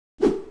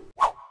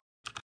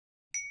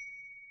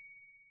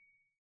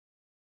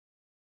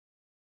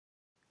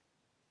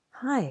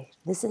Hi,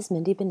 this is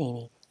Mindy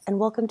Benini, and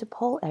welcome to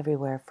Poll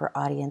Everywhere for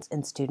audience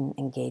and student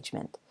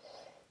engagement.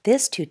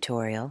 This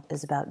tutorial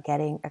is about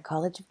getting a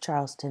College of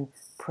Charleston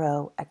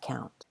Pro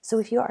account. So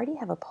if you already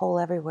have a Poll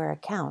Everywhere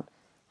account,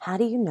 how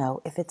do you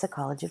know if it's a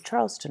College of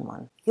Charleston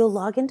one? You'll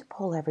log into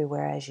Poll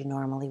Everywhere as you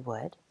normally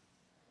would,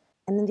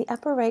 and in the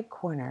upper right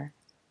corner,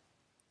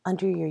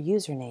 under your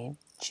username,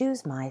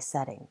 choose My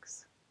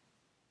Settings.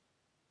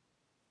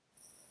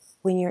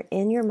 When you're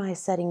in your My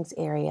Settings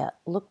area,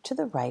 look to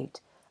the right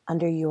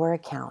under your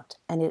account,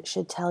 and it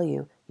should tell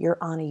you you're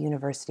on a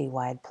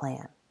university-wide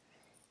plan.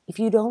 If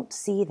you don't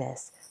see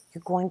this,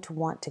 you're going to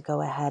want to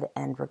go ahead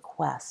and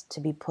request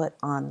to be put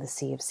on the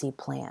CofC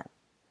plan.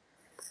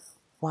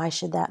 Why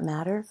should that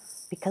matter?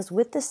 Because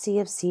with the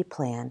CofC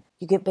plan,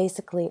 you get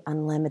basically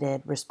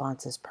unlimited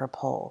responses per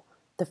poll.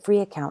 The free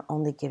account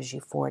only gives you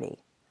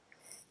 40.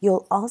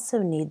 You'll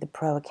also need the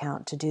Pro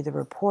account to do the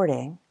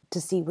reporting,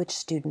 to see which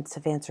students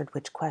have answered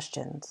which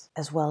questions,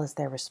 as well as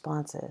their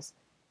responses,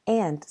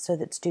 and so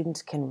that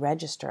students can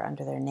register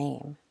under their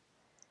name.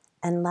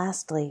 And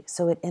lastly,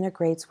 so it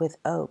integrates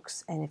with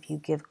OAKS, and if you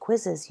give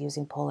quizzes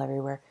using Poll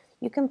Everywhere,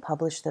 you can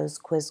publish those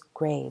quiz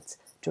grades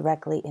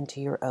directly into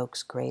your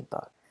OAKS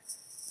gradebook.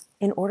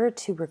 In order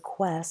to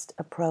request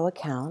a Pro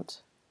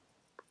account,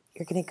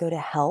 you're going to go to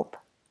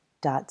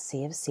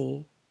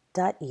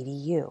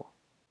help.cofc.edu.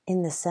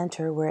 In the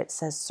center where it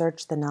says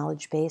Search the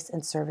Knowledge Base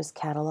and Service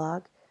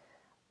Catalog,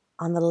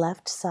 on the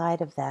left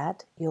side of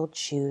that, you'll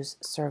choose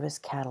Service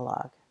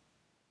Catalog.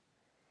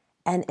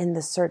 And in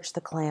the Search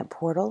the Client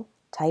portal,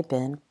 type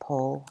in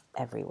Poll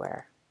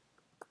Everywhere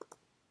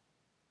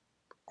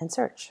and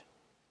search.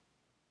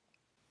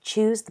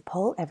 Choose the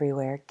Poll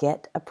Everywhere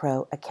Get a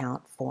Pro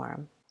Account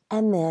form.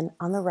 And then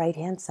on the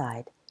right-hand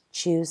side,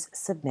 choose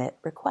Submit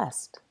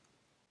Request.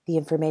 The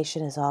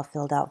information is all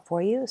filled out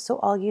for you, so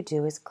all you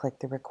do is click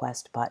the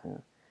Request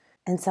button.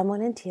 And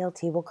someone in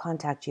TLT will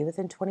contact you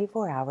within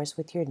 24 hours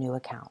with your new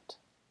account.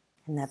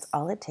 And that's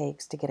all it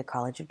takes to get a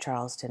College of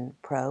Charleston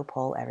Pro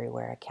Poll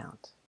Everywhere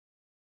account.